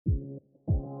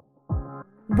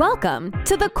Welcome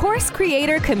to the Course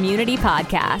Creator Community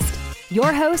Podcast.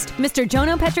 Your host, Mr.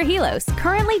 Jono Petrohilos,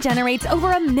 currently generates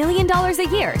over $1 million a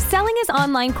year selling his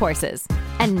online courses.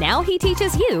 And now he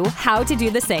teaches you how to do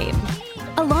the same.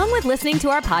 Along with listening to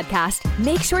our podcast,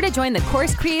 make sure to join the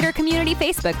Course Creator Community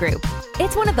Facebook group.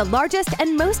 It's one of the largest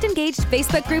and most engaged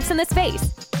Facebook groups in the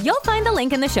space. You'll find the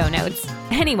link in the show notes.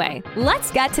 Anyway,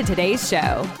 let's get to today's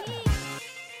show.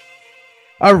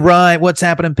 All right, what's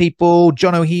happening, people?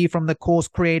 Jono here from the Course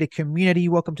Creator Community.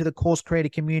 Welcome to the Course Creator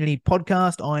Community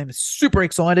podcast. I'm super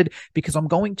excited because I'm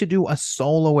going to do a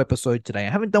solo episode today.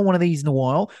 I haven't done one of these in a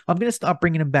while. I'm going to start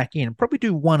bringing them back in and probably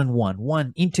do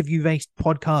one interview-based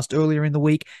podcast earlier in the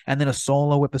week and then a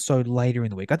solo episode later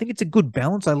in the week. I think it's a good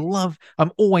balance.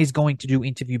 I'm always going to do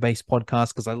interview-based podcasts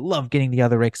because I love getting the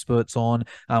other experts on.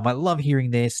 I love hearing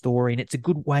their story, and it's a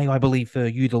good way, I believe, for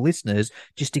you, the listeners,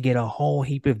 just to get a whole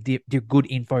heap of good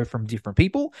info from different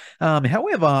people.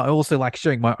 However, I also like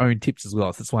sharing my own tips as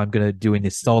well. So that's why I'm going to do in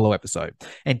this solo episode.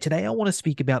 And today I want to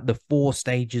speak about the 4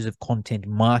 stages of content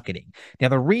marketing. Now,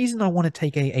 the reason I want to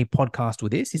take a podcast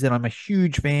with this is that I'm a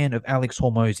huge fan of Alex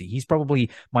Hormozi. He's probably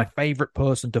my favorite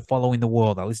person to follow in the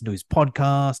world. I listen to his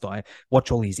podcast. I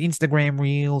watch all his Instagram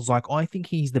reels. I think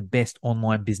he's the best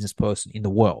online business person in the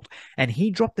world. And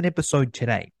he dropped an episode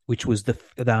today, which was the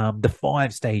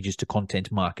 5 stages to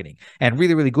content marketing. And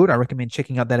really, really good. I recommend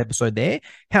checking out that episode there.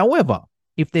 However,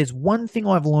 if there's one thing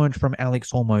I've learned from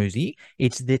Alex Hormozi,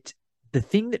 it's that the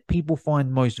thing that people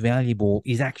find most valuable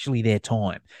is actually their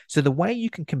time. So the way you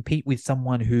can compete with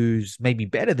someone who's maybe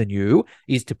better than you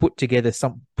is to put together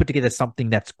something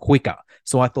that's quicker.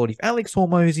 So I thought if Alex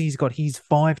Hormozi's got his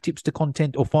 5 tips to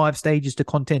content or 5 stages to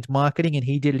content marketing and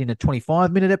he did it in a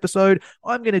 25-minute episode,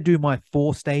 I'm going to do my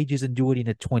 4 stages and do it in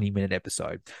a 20-minute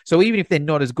episode. So even if they're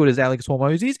not as good as Alex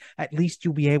Hormozi's, at least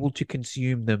you'll be able to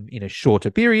consume them in a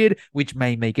shorter period, which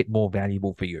may make it more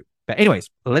valuable for you. But anyways,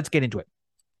 let's get into it.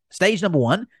 Stage number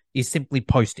 1 is simply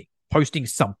posting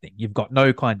something. You've got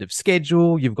no kind of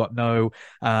schedule. You've got no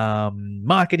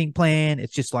marketing plan.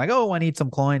 It's just like, oh, I need some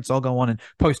clients. I'll go on and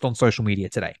post on social media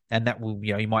today. And that will,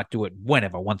 you might do it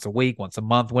whenever, once a week, once a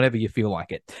month, whenever you feel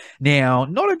like it. Now,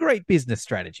 not a great business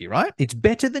strategy, right? It's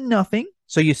better than nothing.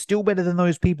 So you're still better than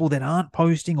those people that aren't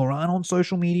posting or aren't on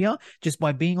social media. Just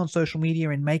by being on social media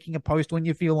and making a post when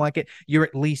you feel like it, you're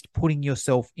at least putting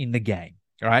yourself in the game.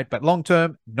 All right. But long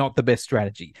term, not the best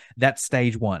strategy. That's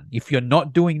stage 1. If you're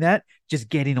not doing that, just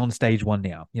get in on stage 1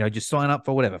 now. Just sign up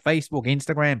for whatever, Facebook,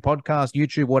 Instagram, podcast,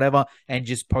 YouTube, whatever, and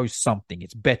just post something.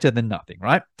 It's better than nothing,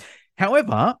 right?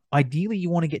 However, ideally,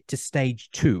 you want to get to stage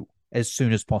 2 as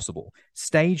soon as possible.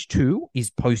 Stage 2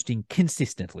 is posting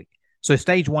consistently. So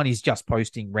stage 1 is just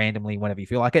posting randomly whenever you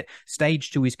feel like it. Stage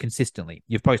 2 is consistently.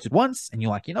 You've posted once and you're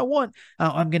like, you know what?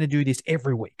 I'm going to do this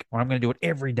every week, or I'm going to do it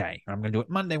every day, or I'm going to do it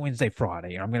Monday, Wednesday,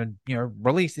 Friday, or I'm going to,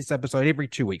 release this episode every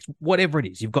 2 weeks, whatever it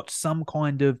is. You've got some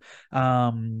kind of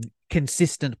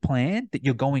consistent plan that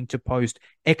you're going to post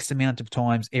X amount of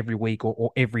times every week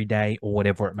or every day or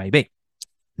whatever it may be.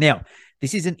 Now,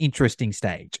 this is an interesting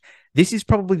stage. This is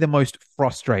probably the most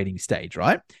frustrating stage,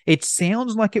 right? It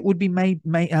sounds like it would be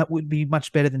would be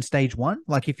much better than stage 1.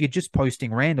 Like if you're just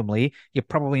posting randomly, you're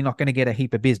probably not going to get a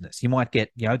heap of business. You might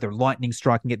get, the lightning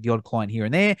strike and get the odd client here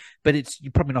and there, but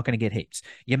you're probably not going to get heaps.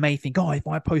 You may think, oh, if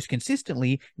I post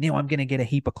consistently, now I'm going to get a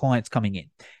heap of clients coming in.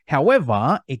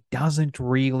 However, it doesn't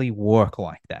really work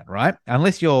like that, right?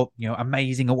 Unless you're,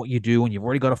 amazing at what you do and you've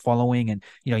already got a following and,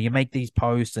 you make these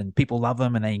posts and people love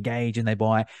them and they engage and they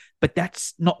buy, but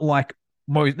that's not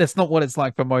what it's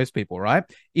like for most people, right?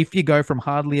 If you go from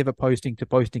hardly ever posting to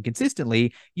posting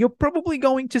consistently, you're probably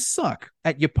going to suck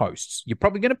at your posts. You're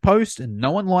probably going to post and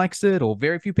no one likes it, or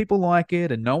very few people like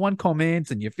it, and no one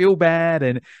comments, and you feel bad,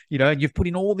 and you've put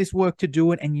in all this work to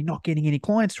do it and you're not getting any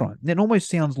clients from it. It almost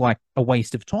sounds like a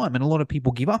waste of time, and a lot of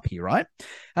people give up here, right?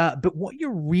 But what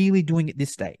you're really doing at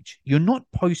this stage, you're not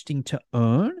posting to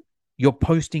earn, you're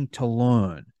posting to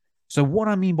learn. So what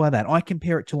I mean by that, I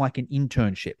compare it to like an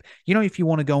internship. If you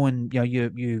want to go and,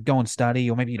 you go and study,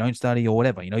 or maybe you don't study or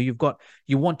whatever,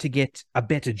 you want to get a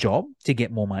better job to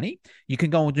get more money. You can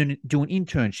go and do an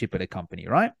internship at a company,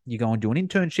 right? You go and do an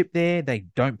internship there. They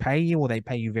don't pay you, or they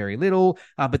pay you very little,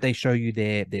 but they show you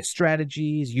their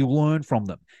strategies. You learn from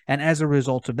them. And as a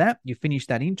result of that, you finish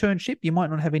that internship. You might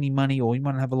not have any money, or you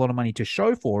might not have a lot of money to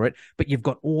show for it, but you've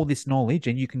got all this knowledge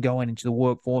and you can go into the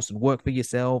workforce and work for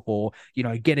yourself, or,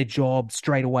 get a job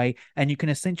straight away, and you can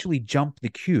essentially jump the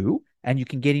queue and you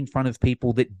can get in front of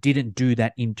people that didn't do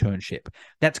that internship.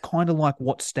 That's kind of like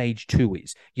what stage 2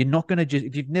 is. You're not going to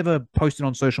if you've never posted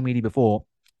on social media before,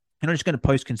 You're not just going to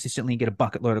post consistently and get a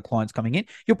bucket load of clients coming in.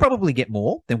 You'll probably get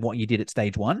more than what you did at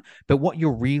stage one. But what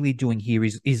you're really doing here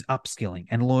is upskilling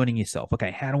and learning yourself.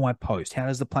 Okay, how do I post? How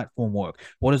does the platform work?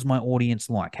 What is my audience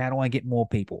like? How do I get more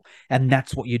people? And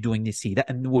that's what you're doing this year.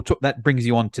 That brings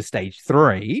you on to stage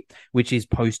 3, which is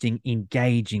posting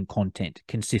engaging content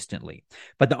consistently.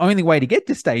 But the only way to get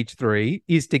to stage 3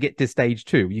 is to get to stage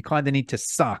 2. You kind of need to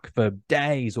suck for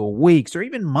days or weeks or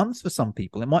even months for some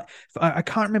people. I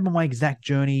can't remember my exact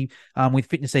journey with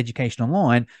Fitness Education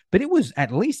Online, but it was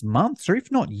at least months or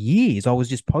if not years. I was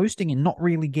just posting and not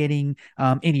really getting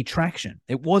any traction.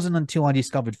 It wasn't until I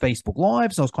discovered Facebook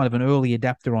Lives. I was kind of an early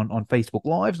adapter on Facebook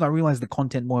Lives, and I realized the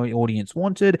content my audience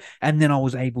wanted, and then I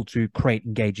was able to create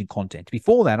engaging content.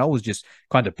 Before that, I was just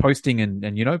kind of posting and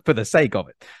for the sake of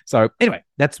it. So anyway,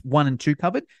 that's 1 and 2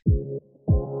 covered.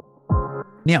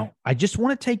 Now, I just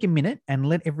want to take a minute and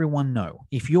let everyone know,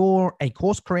 if you're a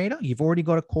course creator, you've already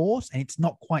got a course and it's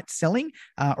not quite selling,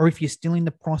 or if you're still in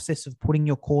the process of putting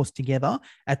your course together,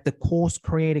 at the Course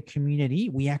Creator Community,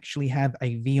 we actually have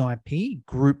a VIP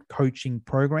group coaching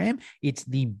program. It's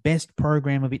the best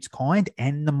program of its kind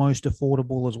and the most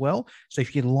affordable as well. So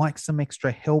if you'd like some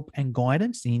extra help and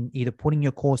guidance in either putting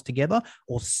your course together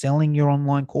or selling your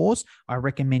online course, I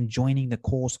recommend joining the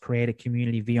Course Creator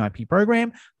Community VIP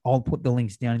program. I'll put the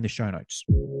links down in the show notes.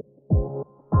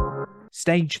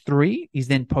 Stage 3 is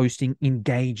then posting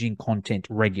engaging content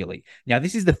regularly. Now,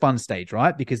 this is the fun stage,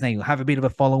 right? Because now you'll have a bit of a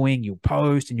following, you'll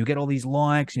post and you'll get all these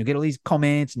likes and you'll get all these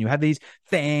comments and you have these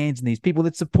fans and these people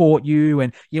that support you,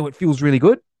 and it feels really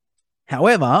good.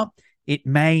 However, it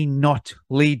may not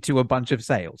lead to a bunch of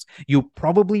sales. You'll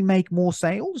probably make more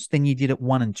sales than you did at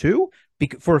 1 and 2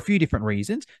 for a few different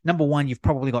reasons. Number one, you've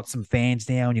probably got some fans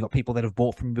now and you've got people that have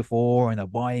bought from you before and they'll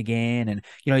buy again. And,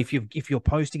 if you're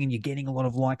posting and you're getting a lot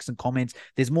of likes and comments,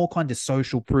 there's more kind of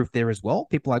social proof there as well.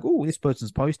 People are like, oh, this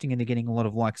person's posting and they're getting a lot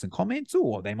of likes and comments.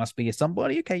 Oh, they must be a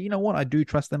somebody. Okay, you know what? I do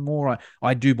trust them more.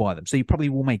 I do buy them. So you probably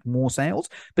will make more sales.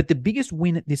 But the biggest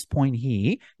win at this point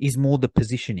here is more the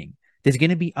positioning. There's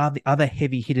going to be other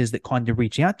heavy hitters that kind of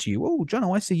reach out to you. Oh,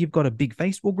 Jono, I see you've got a big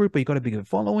Facebook group or you've got a bigger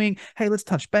following. Hey, let's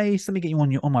touch base. Let me get you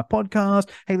on my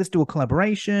podcast. Hey, let's do a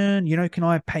collaboration. Can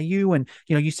I pay you? And,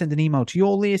 you send an email to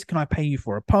your list. Can I pay you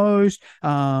for a post?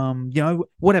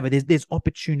 Whatever. There's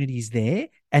opportunities there.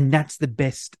 And that's the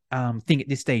best thing at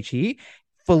this stage here.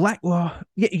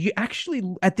 You actually,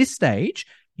 at this stage,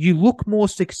 you look more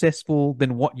successful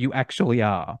than what you actually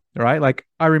are, right? Like,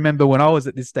 I remember when I was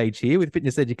at this stage here with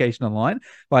Fitness Education Online,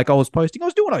 like I was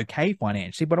doing okay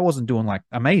financially, but I wasn't doing like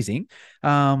amazing.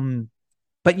 But,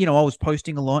 I was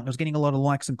posting a lot and I was getting a lot of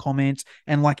likes and comments,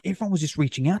 and like everyone was just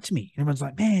reaching out to me. Everyone's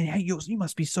like, man, hey, you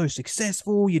must be so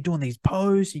successful. You're doing these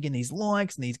posts, you're getting these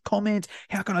likes and these comments.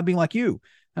 How can I be like you?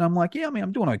 And I'm like, yeah,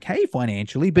 I'm doing okay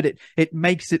financially, but it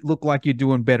makes it look like you're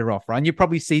doing better off, right? And you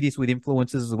probably see this with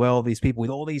influencers as well, these people with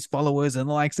all these followers and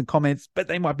likes and comments, but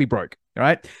they might be broke,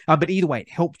 right? But either way, it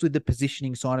helps with the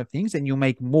positioning side of things, and you'll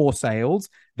make more sales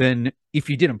than if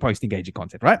you didn't post engaging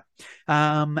content, right?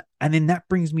 And then that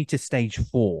brings me to stage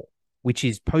 4, which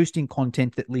is posting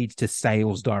content that leads to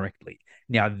sales directly.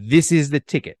 Now, this is the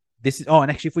ticket.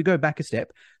 And actually, if we go back a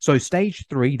step, so stage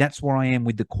 3, that's where I am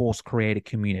with the Course Creator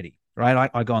Community.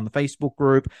 Right, I go on the Facebook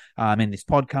group, and this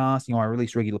podcast. I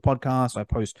release regular podcasts. I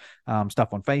post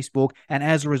stuff on Facebook, and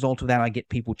as a result of that, I get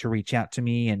people to reach out to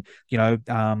me and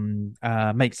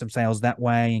make some sales that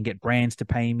way, and get brands to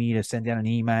pay me to send out an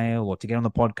email or to get on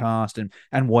the podcast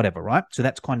and whatever. Right, so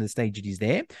that's kind of the stage it is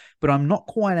there. But I'm not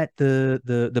quite at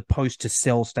the post to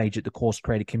sell stage at the Course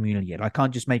Creator Community yet. I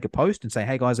can't just make a post and say,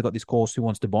 hey guys, I got this course. Who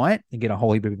wants to buy it? And get a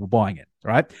whole heap of people buying it.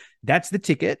 Right, that's the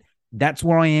ticket. That's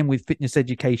where I am with Fitness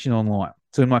Education Online.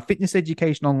 So in my Fitness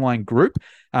Education Online group,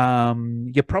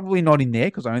 you're probably not in there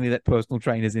because I only let personal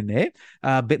trainers in there.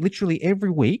 But literally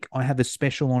every week I have a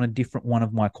special on a different one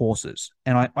of my courses.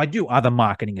 And I do other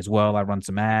marketing as well. I run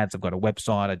some ads. I've got a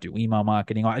website. I do email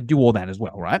marketing. I do all that as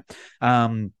well, right?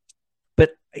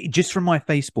 But just from my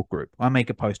Facebook group, I make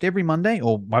a post every Monday,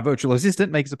 or my virtual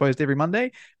assistant makes a post every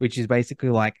Monday, which is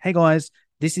basically like, hey guys,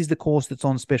 this is the course that's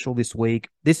on special this week.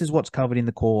 This is what's covered in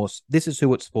the course. This is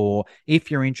who it's for. If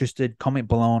you're interested, comment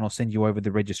below and I'll send you over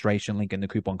the registration link and the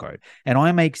coupon code. And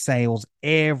I make sales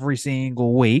every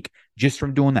single week just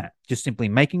from doing that. Just simply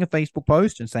making a Facebook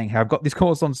post and saying, hey, I've got this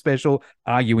course on special.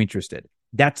 Are you interested?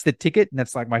 That's the ticket. And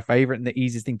that's like my favorite and the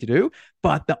easiest thing to do.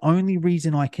 But the only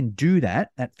reason I can do that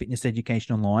at Fitness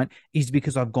Education Online is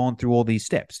because I've gone through all these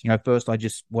steps. First I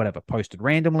just posted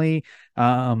randomly.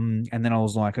 And then I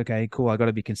was like, okay, cool. I got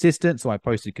to be consistent. So I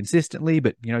posted consistently,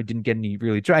 but didn't get any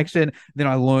really traction. Then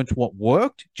I learned what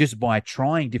worked just by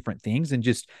trying different things. And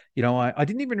just, I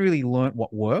didn't even really learn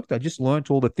what worked. I just learned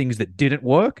all the things that didn't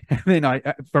work. And then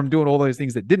from doing all those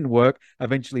things that didn't work,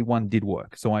 eventually one did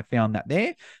work. So I found that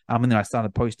there. And then I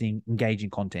started posting engaging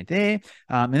content there.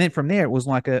 And then from there, it was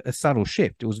like a subtle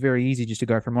shift. It was very easy just to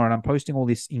go from, all right, I'm posting all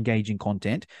this engaging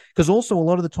content, because also a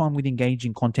lot of the time with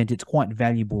engaging content, it's quite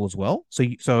valuable as well.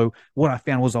 So what I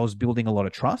found was I was building a lot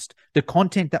of trust. The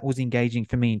content that was engaging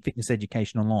for me in Fitness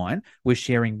Education Online was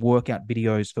sharing workout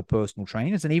videos for personal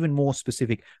trainers and even more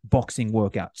specific boxing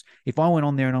workouts. If I went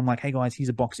on there and I'm like, hey guys, here's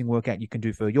a boxing workout you can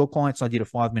do for your clients. I did a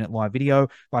 5-minute live video.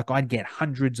 Like I'd get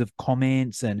hundreds of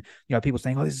comments and, people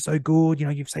saying, oh, this is so good.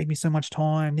 You've saved me so much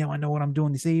time. Now I know what I'm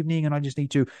doing this evening and I just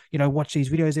need to, watch these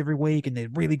videos every week and they're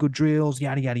really good drills,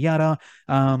 yada, yada, yada.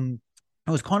 It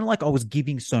was kind of like I was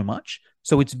giving so much.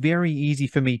 So it's very easy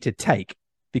for me to take,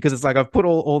 because it's like I've put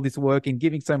all this work in,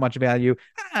 giving so much value.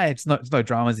 It's no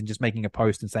dramas in just making a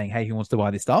post and saying, hey, who wants to buy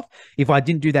this stuff? If I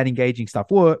didn't do that engaging stuff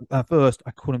first,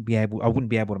 I wouldn't be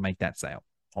able to make that sale.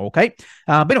 Okay.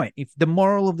 But anyway, if the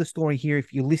moral of the story here,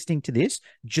 if you're listening to this,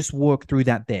 just work through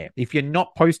that there. If you're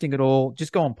not posting at all,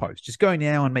 just go and post. Just go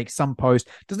now and make some post.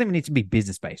 Doesn't even need to be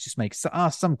business-based. Just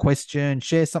ask some question,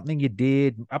 share something you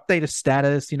did, update a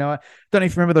status. I don't know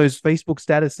if you remember those Facebook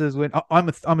statuses when I'm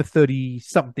a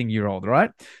 30-something-year-old,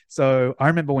 right? So I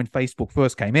remember when Facebook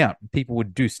first came out, people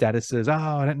would do statuses.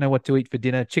 Oh, I don't know what to eat for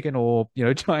dinner, chicken or,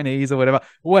 Chinese or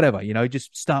whatever,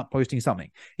 just start posting something.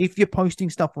 If you're posting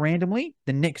stuff randomly,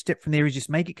 the next step from there is just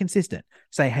make it consistent.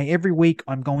 Say, hey, every week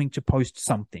I'm going to post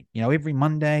something, every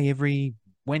Monday, every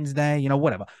Wednesday,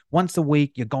 whatever. Once a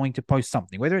week, you're going to post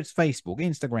something, whether it's Facebook,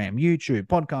 Instagram, YouTube,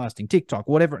 podcasting, TikTok,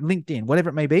 whatever, LinkedIn, whatever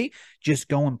it may be, just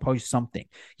go and post something.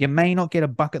 You may not get a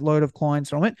bucket load of clients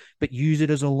from it, but use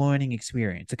it as a learning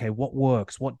experience. Okay, what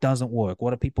works? What doesn't work? What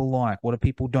do people like? What do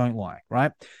people don't like,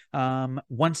 right?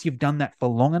 Once you've done that for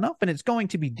long enough, and it's going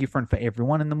to be different for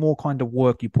everyone, and the more kind of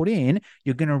work you put in,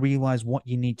 you're going to realize what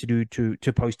you need to do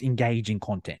to post engaging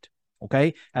content.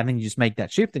 Okay. And then you just make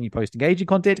that shift and you post engaging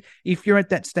content. If you're at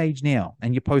that stage now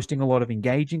and you're posting a lot of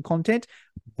engaging content,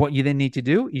 what you then need to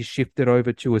do is shift it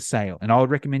over to a sale. And I would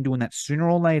recommend doing that sooner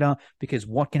or later, because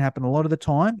what can happen a lot of the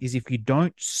time is if you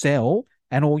don't sell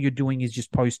and all you're doing is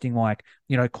just posting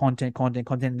content,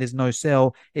 and there's no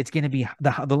sell, it's going to be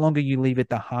the longer you leave it,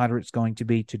 the harder it's going to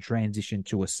be to transition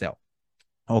to a sell.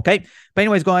 Okay. But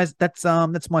anyways, guys, that's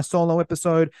my solo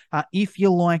episode. If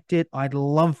you liked it, I'd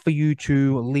love for you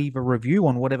to leave a review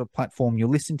on whatever platform you're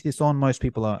listening to this on. Most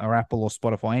people are Apple or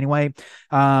Spotify anyway.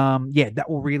 That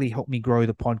will really help me grow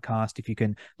the podcast if you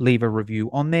can leave a review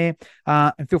on there.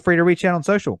 And feel free to reach out on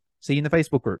social. See you in the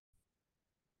Facebook group.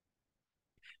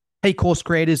 Hey, course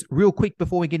creators, real quick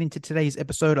before we get into today's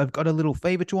episode, I've got a little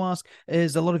favor to ask.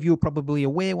 As a lot of you are probably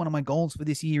aware, one of my goals for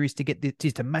this year is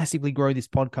to massively grow this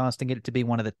podcast and get it to be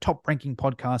one of the top ranking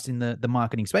podcasts in the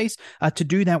marketing space. To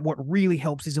do that, what really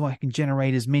helps is if I can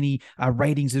generate as many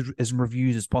ratings as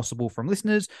reviews as possible from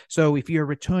listeners. So if you're a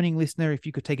returning listener, if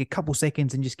you could take a couple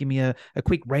seconds and just give me a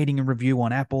quick rating and review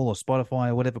on Apple or Spotify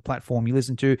or whatever platform you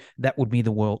listen to, that would mean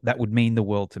the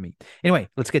world to me. Anyway,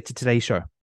 let's get to today's show.